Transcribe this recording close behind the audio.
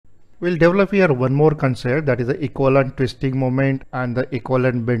We'll develop here one more concept, that is the equivalent twisting moment and the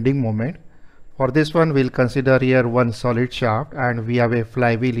equivalent bending moment. For this one, we'll consider here one solid shaft and we have a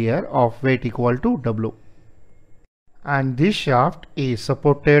flywheel here of weight equal to W. And this shaft is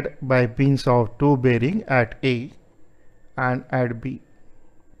supported by pins of two bearing at A and at B.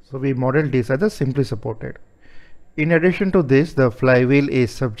 So we model this as a simply supported. In addition to this, the flywheel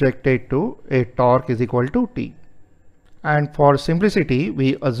is subjected to a torque is equal to T. And for simplicity,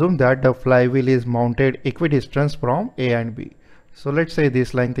 we assume that the flywheel is mounted equidistant from A and B. So let's say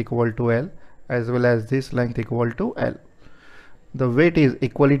this length equal to L as well as this length equal to L. The weight is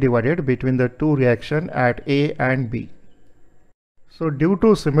equally divided between the two reactions at A and B. So due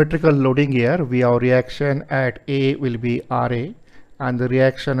to symmetrical loading here, we have reaction at A will be RA and the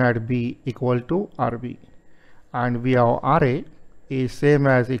reaction at B equal to RB. And we have RA is same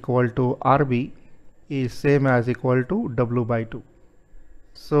as equal to RB is same as equal to W by 2.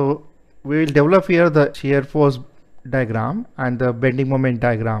 So we will develop here the shear force diagram and the bending moment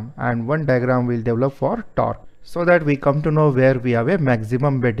diagram, and one diagram will develop for torque so that we come to know where we have a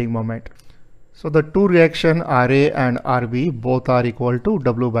maximum bending moment. So the two reaction RA and RB both are equal to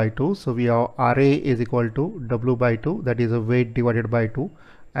W by 2. So we have RA is equal to W by 2, that is a weight divided by 2,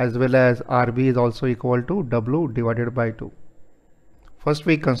 as well as RB is also equal to W divided by 2. First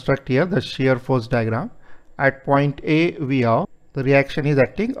we construct here the shear force diagram. At point A we have the reaction is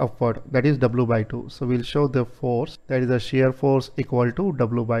acting upward, that is W by 2. So we'll show the force, that is the shear force equal to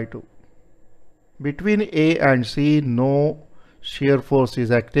W by 2. Between A and C no shear force is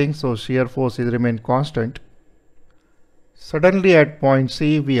acting, so shear force is remain constant. Suddenly at point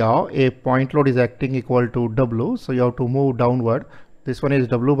C we have a point load is acting equal to W, so you have to move downward. This one is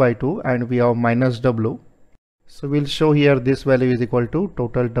W by 2 and we have minus W. So we'll show here this value is equal to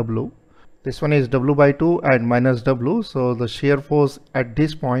total W. This one is W by 2 and minus W. So the shear force at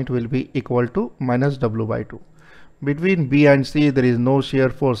this point will be equal to minus W by 2. Between B and C there is no shear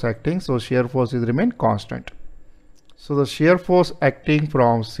force acting, so shear force is remain constant. So the shear force acting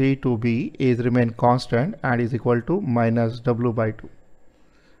from C to B is remain constant and is equal to minus W by 2.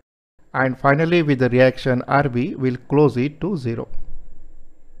 And finally with the reaction RB we'll close it to 0.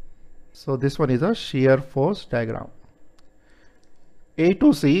 So this one is a shear force diagram. A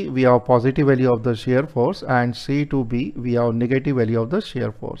to C we have positive value of the shear force and C to B we have negative value of the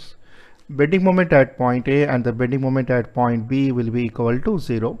shear force. Bending moment at point A and the bending moment at point B will be equal to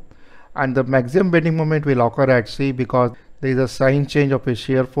 0. And the maximum bending moment will occur at C because there is a sign change of a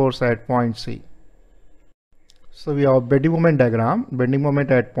shear force at point C. So we have bending moment diagram. Bending moment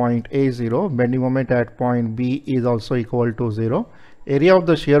at point A 0, bending moment at point B is also equal to 0. Area of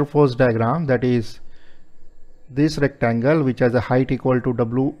the shear force diagram, that is this rectangle which has a height equal to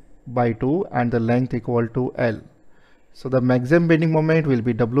W by 2 and the length equal to L. So the maximum bending moment will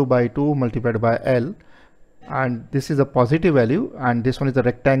be W by 2 multiplied by L, and this is a positive value and this one is a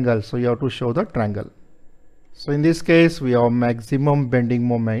rectangle, so you have to show the triangle. So in this case we have maximum bending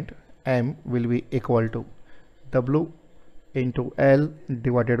moment M will be equal to W into L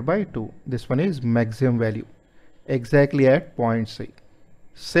divided by 2. This one is maximum value exactly at point C.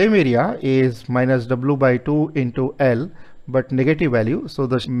 Same area is minus W by 2 into L but negative value, so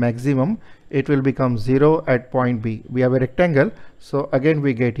the maximum it will become 0 at point B. We have a rectangle, so again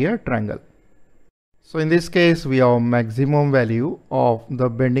we get here triangle. So in this case we have maximum value of the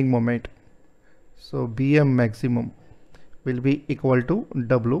bending moment. So BM maximum will be equal to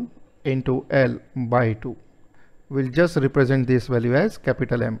W into L by 2. We'll just represent this value as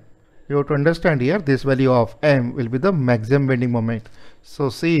capital M. You have to understand here this value of M will be the maximum bending moment. So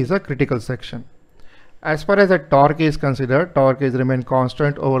C is a critical section. As far as the torque is considered, torque is remain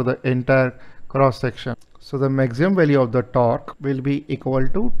constant over the entire cross section. So the maximum value of the torque will be equal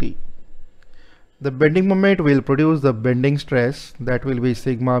to T. The bending moment will produce the bending stress, that will be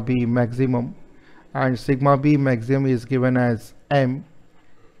sigma B maximum, and sigma B maximum is given as M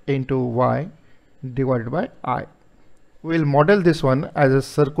into Y divided by I. We'll model this one as a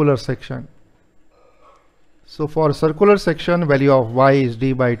circular section. So for circular section, value of Y is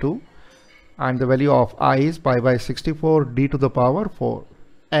D by 2 and the value of I is pi by 64 D to the power 4.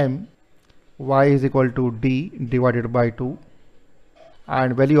 M Y is equal to D divided by 2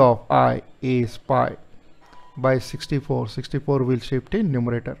 and value of I is pi by 64. 64 will shift in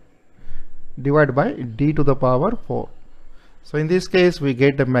numerator divided by D to the power 4. So in this case we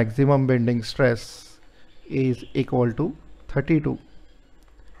get the maximum bending stress is equal to 32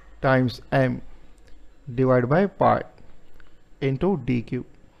 times M divided by pi into dq,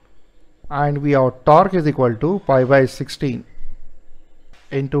 and we have torque is equal to pi by 16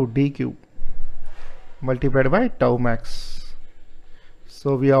 into dq multiplied by tau max.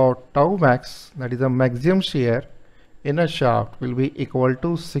 So we have tau max, that is the maximum shear in a shaft, will be equal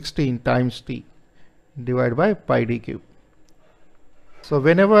to 16 times T divided by pi d cube. So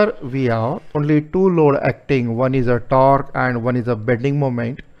whenever we have only two load acting, one is a torque and one is a bending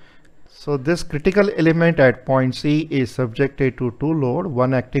moment. So this critical element at point C is subjected to two load,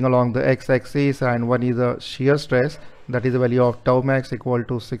 one acting along the x-axis and one is a shear stress, that is the value of tau max equal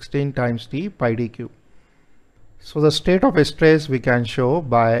to 16 times T pi d cube. So the state of stress we can show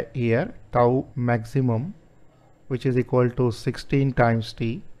by here tau maximum, which is equal to 16 times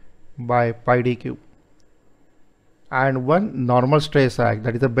T by pi d cube, and one normal stress act,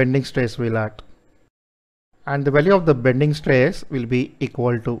 that is the bending stress will act, and the value of the bending stress will be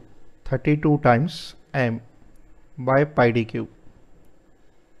equal to 32 times m by pi d cube.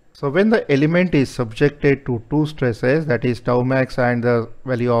 So when the element is subjected to two stresses, that is tau max and the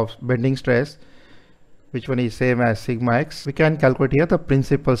value of bending stress, which one is same as sigma x, we can calculate here the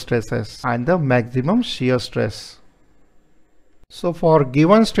principal stresses and the maximum shear stress. So for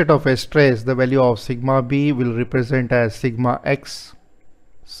given state of a stress, the value of sigma b will represent as sigma x.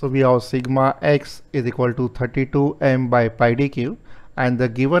 So we have sigma x is equal to 32 m by pi d cube, and the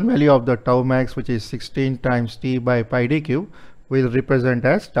given value of the tau max, which is 16 times T by pi d cube, will represent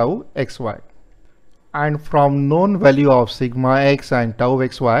as tau xy. And from known value of sigma x and tau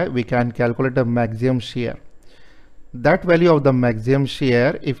xy, we can calculate the maximum shear. That value of the maximum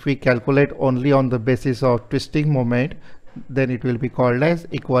shear, if we calculate only on the basis of twisting moment, then it will be called as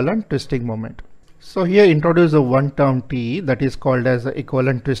equivalent twisting moment. So here introduce a one term T, that is called as the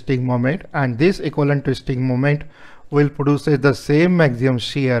equivalent twisting moment, and this equivalent twisting moment will produce the same maximum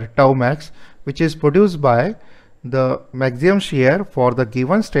shear tau max, which is produced by the maximum shear for the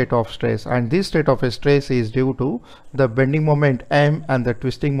given state of stress, and this state of stress is due to the bending moment m and the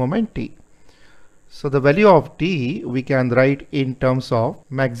twisting moment T. So the value of T we can write in terms of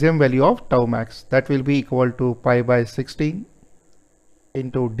maximum value of tau max, that will be equal to pi by 16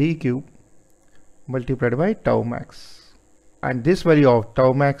 into d cube multiplied by tau max, and this value of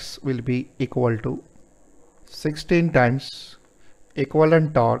tau max will be equal to 16 times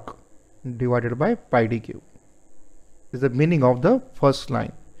equivalent torque divided by pi d cube. Is the meaning of the first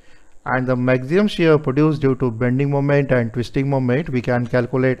line. And the maximum shear produced due to bending moment and twisting moment we can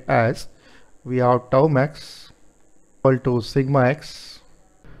calculate as, we have tau max equal to sigma x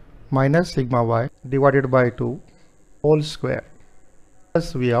minus sigma y divided by 2 whole square,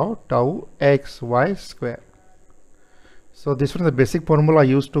 plus we have tau xy square. So this one is the basic formula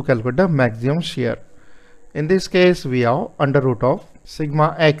used to calculate the maximum shear. In this case we have under root of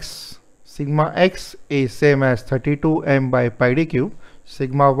sigma x. Sigma x is same as 32 m by pi d cube.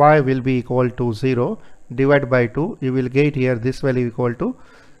 Sigma y will be equal to 0, divide by 2, you will get here this value equal to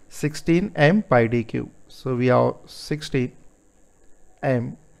 16 m pi d cube. So we have 16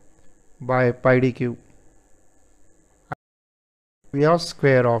 m by pi d cube. We have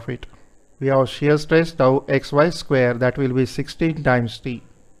square of it. We have shear stress tau xy square, that will be 16 times T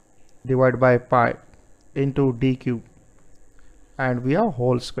divided by pi into d cube, and we have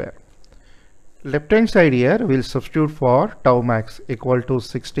whole square. Left hand side here we'll substitute for tau max equal to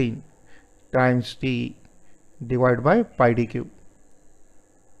 16 times T divided by pi d cube.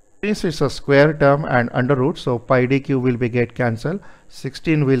 Since it's a square term and under root, so pi d cube will be get cancelled,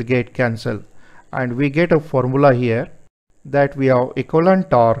 16 will get cancelled, and we get a formula here that we have equivalent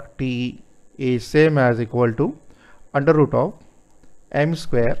torque T is same as equal to under root of m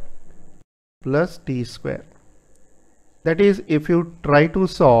square plus T square. That is, if you try to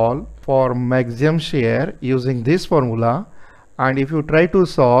solve for maximum shear using this formula, and if you try to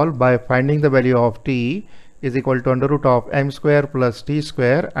solve by finding the value of T is equal to under root of m square plus T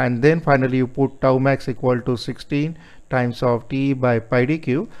square, and then finally you put tau max equal to 16 times of T by pi d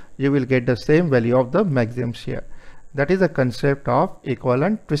cube, you will get the same value of the maximum shear. That is the concept of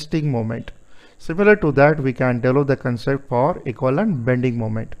equivalent twisting moment. Similar to that, we can develop the concept for equivalent bending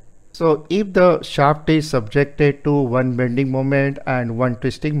moment. So if the shaft is subjected to one bending moment and one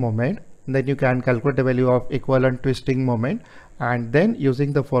twisting moment, then you can calculate the value of equivalent twisting moment, and then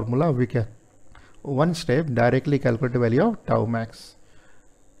using the formula we can one step directly calculate the value of tau max.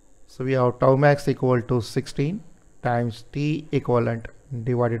 So we have tau max equal to 16 times T equivalent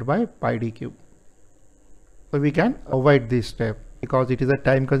divided by pi d cube. So we can avoid this step because it is a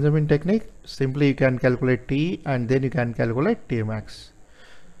time consuming technique. Simply you can calculate T and then you can calculate T max.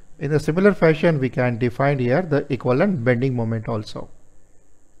 In a similar fashion we can define here the equivalent bending moment also.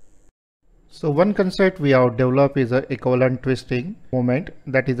 So one concept we have developed is a equivalent twisting moment.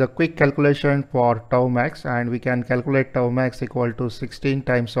 That is a quick calculation for tau max, and we can calculate tau max equal to 16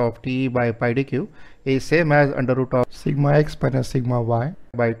 times of T by pi dq is same as under root of sigma x minus sigma y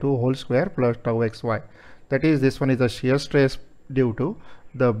by 2 whole square plus tau xy. That is, this one is a shear stress due to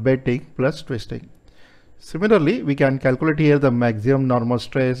the bending plus twisting. Similarly, we can calculate here the maximum normal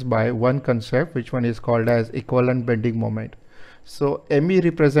stress by one concept, which one is called as equivalent bending moment. So ME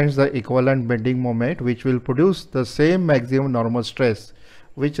represents the equivalent bending moment, which will produce the same maximum normal stress,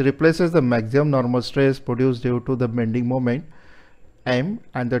 which replaces the maximum normal stress produced due to the bending moment M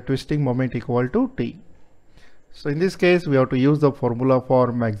and the twisting moment equal to T. So in this case, we have to use the formula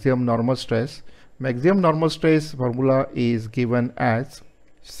for maximum normal stress. Maximum normal stress formula is given as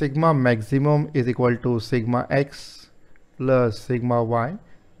sigma maximum is equal to sigma x plus sigma y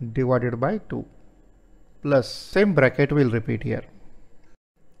divided by 2 plus same bracket will repeat here.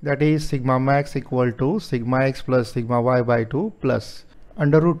 That is sigma max equal to sigma x plus sigma y by 2 plus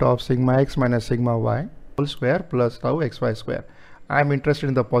under root of sigma x minus sigma y whole square plus tau xy square. I am interested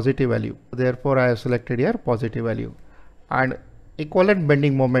in the positive value, therefore I have selected here positive value. And equivalent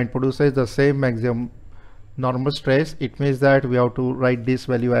bending moment produces the same maximum normal stress. It means that we have to write this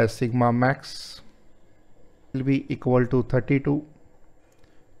value as sigma max will be equal to 32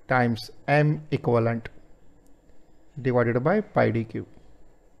 times M equivalent divided by pi dq.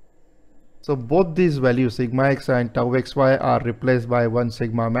 So both these values sigma x and tau xy are replaced by one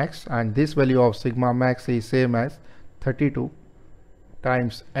sigma max, and this value of sigma max is same as 32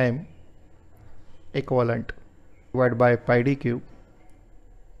 times M equivalent divided by pi dq.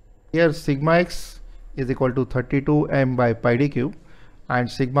 Here sigma x is equal to 32 M by pi dq and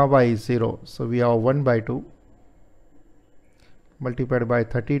sigma y is 0. So we have 1 by 2 multiplied by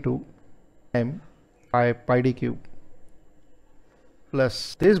 32 M by pi dq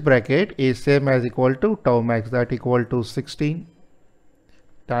plus this bracket is same as equal to tau max, that equal to 16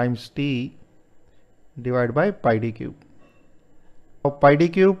 times T divided by pi dq. Now pi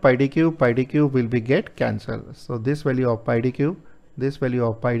dq will be get cancelled. So this value of pi dq, this value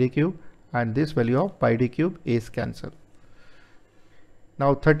of pi dq and this value of pi dq is cancelled.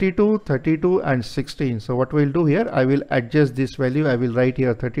 Now 32 and 16. So what we'll do here, I will adjust this value. I will write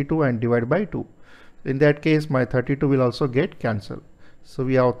here 32 and divide by 2. In that case, my 32 will also get cancelled. So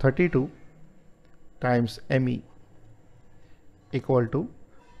we have 32 times ME equal to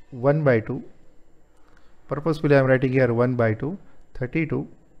 1 by 2. Purposefully I am writing here 1 by 2. 32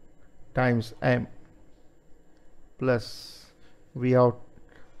 times M plus we have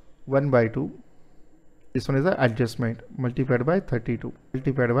 1 by 2. This one is the adjustment multiplied by 32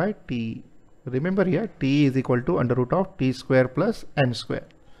 multiplied by T. Remember here T is equal to under root of T square plus M square.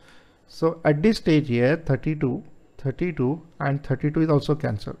 So at this stage here 32 and 32 is also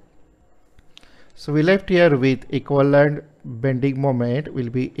cancelled. So we left here with equivalent bending moment will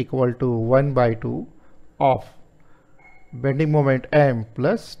be equal to 1 by 2 of bending moment M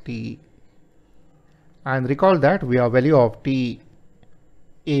plus T. And recall that we have value of T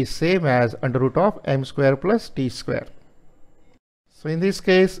is same as under root of M square plus T square. So in this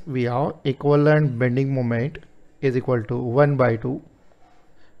case we have equivalent bending moment is equal to 1 by 2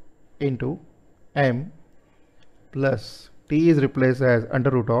 into M plus T is replaced as under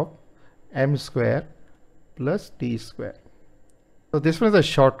root of M square plus T square. So this was a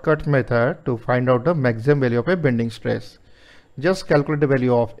shortcut method to find out the maximum value of a bending stress. Just calculate the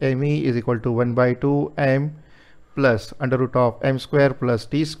value of ME is equal to 1 by 2 M plus under root of M square plus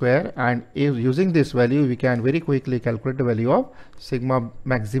T square, and if using this value we can very quickly calculate the value of sigma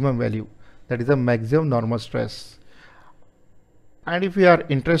maximum value, that is the maximum normal stress. And if you are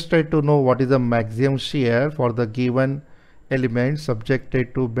interested to know what is the maximum shear for the given element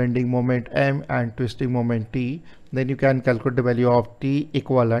subjected to bending moment M and twisting moment T, then you can calculate the value of T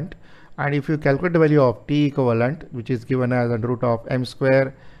equivalent. And if you calculate the value of T equivalent, which is given as under root of M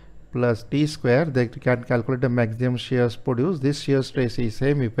square plus T square, then you can calculate the maximum shears produced. This shear stress is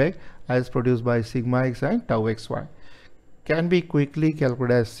same effect as produced by sigma x and tau xy. Can be quickly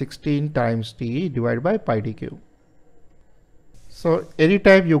calculated as 16 times T divided by pi dq. So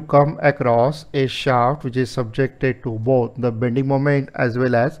anytime you come across a shaft which is subjected to both the bending moment as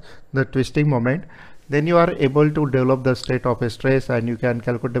well as the twisting moment, then you are able to develop the state of a stress, and you can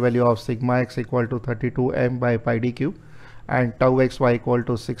calculate the value of sigma x equal to 32 M by pi dq and tau xy equal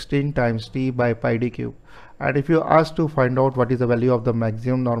to 16 times T by pi dq. And if you ask to find out what is the value of the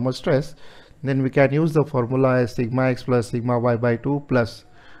maximum normal stress, then we can use the formula as sigma x plus sigma y by 2 plus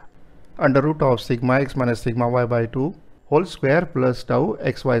under root of sigma x minus sigma y by 2 whole square plus tau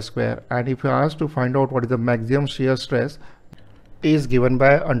xy square. And if you ask to find out what is the maximum shear stress, is given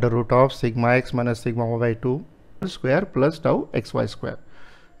by under root of sigma x minus sigma y by 2 square plus tau xy square.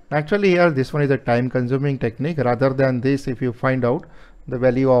 Actually here this one is a time consuming technique. Rather than this, if you find out the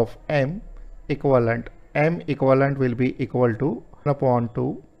value of m equivalent will be equal to 1 upon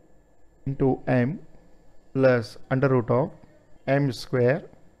 2 into m plus under root of m square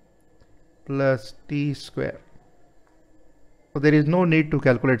plus t square. So there is no need to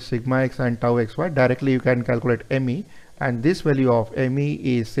calculate sigma x and tau xy. Directly you can calculate me, and this value of me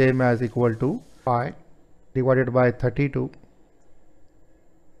is same as equal to pi divided by 32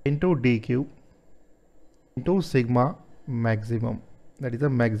 into d cube into sigma maximum, that is the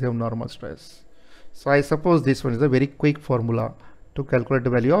maximum normal stress. So I suppose this one is a very quick formula to calculate the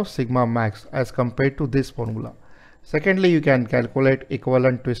value of sigma max as compared to this formula. Secondly, you can calculate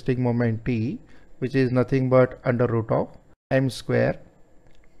equivalent twisting moment T, which is nothing but under root of m square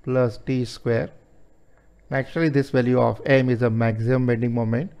plus t square. Actually this value of m is a maximum bending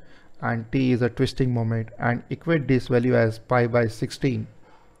moment and t is a twisting moment, and equate this value as pi by 16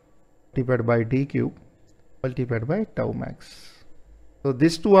 multiplied by d cube multiplied by tau max. So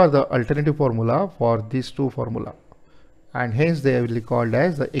these two are the alternative formula for these two formula, and hence they will be called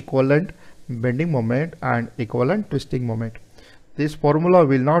as the equivalent bending moment and equivalent twisting moment. This formula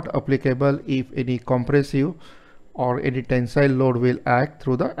will not applicable if any compressive or any tensile load will act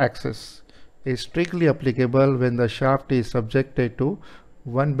through the axis. It is strictly applicable when the shaft is subjected to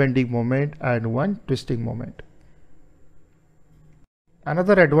one bending moment and one twisting moment.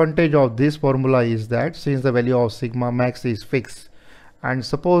 Another advantage of this formula is that since the value of sigma max is fixed, and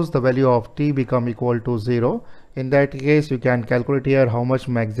suppose the value of t become equal to 0, in that case you can calculate here how much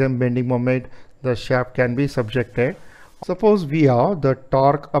maximum bending moment the shaft can be subjected. Suppose we have the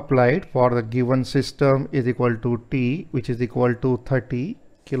torque applied for the given system is equal to T, which is equal to 30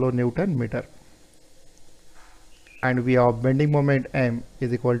 kilonewton meter, and we have bending moment M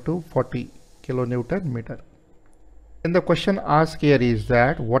is equal to 40 kilonewton meter. And the question asked here is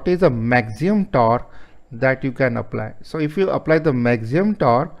that what is the maximum torque that you can apply? So if you apply the maximum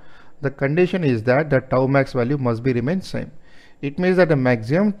torque, the condition is that the tau max value must be remain same. It means that the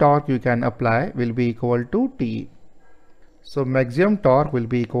maximum torque you can apply will be equal to T. So maximum torque will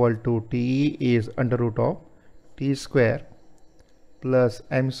be equal to T is under root of T square plus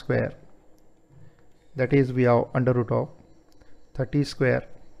M square, that is we have under root of 30 square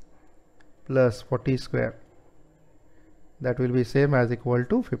plus 40 square, that will be same as equal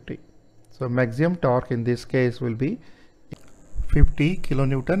to 50. So maximum torque in this case will be 50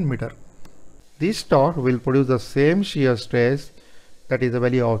 kilonewton meter. This torque will produce the same shear stress, that is the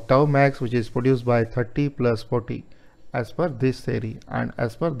value of tau max, which is produced by 30 plus 40 as per this theory and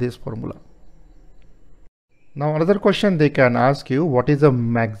as per this formula. Now another question they can ask you, what is the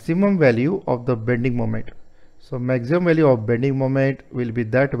maximum value of the bending moment? So maximum value of bending moment will be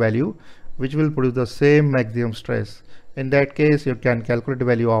that value which will produce the same maximum stress. In that case you can calculate the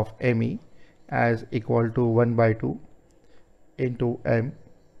value of me as equal to 1 by 2 into m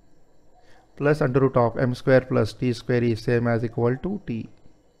plus under root of m square plus t square is same as equal to t,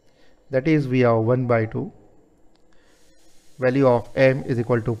 that is we have 1 by 2, value of m is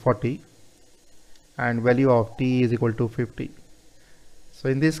equal to 40 and value of t is equal to 50. So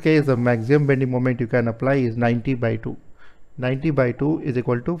in this case the maximum bending moment you can apply is 90 by 2. 90 by 2 is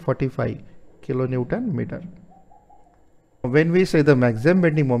equal to 45 kilonewton meter. When we say the maximum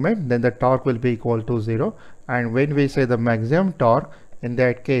bending moment, then the torque will be equal to 0, and when we say the maximum torque, in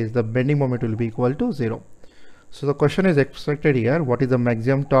that case the bending moment will be equal to 0. So the question is expected here, what is the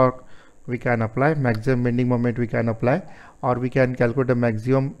maximum torque we can apply, maximum bending moment we can apply, or we can calculate the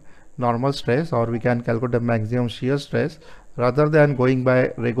maximum normal stress, or we can calculate the maximum shear stress. Rather than going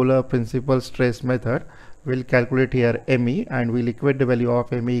by regular principal stress method, we'll calculate here me, and we'll equate the value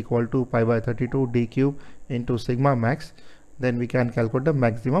of me equal to pi by 32 d cube into sigma max. Then we can calculate the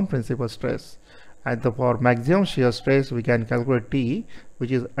maximum principal stress, and for maximum shear stress we can calculate T, which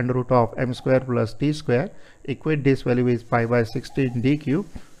is under root of m square plus t square. Equate this value is pi by 16 d cube,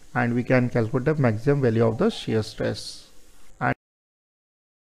 and we can calculate the maximum value of the shear stress. And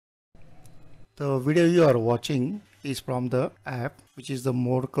the video you are watching is from the app, which is the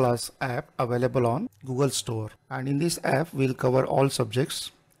Mohod class app available on Google Store, and in this app we'll cover all subjects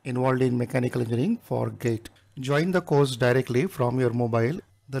involved in mechanical engineering for GATE. Join the course directly from your mobile.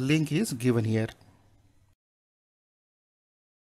 The link is given here.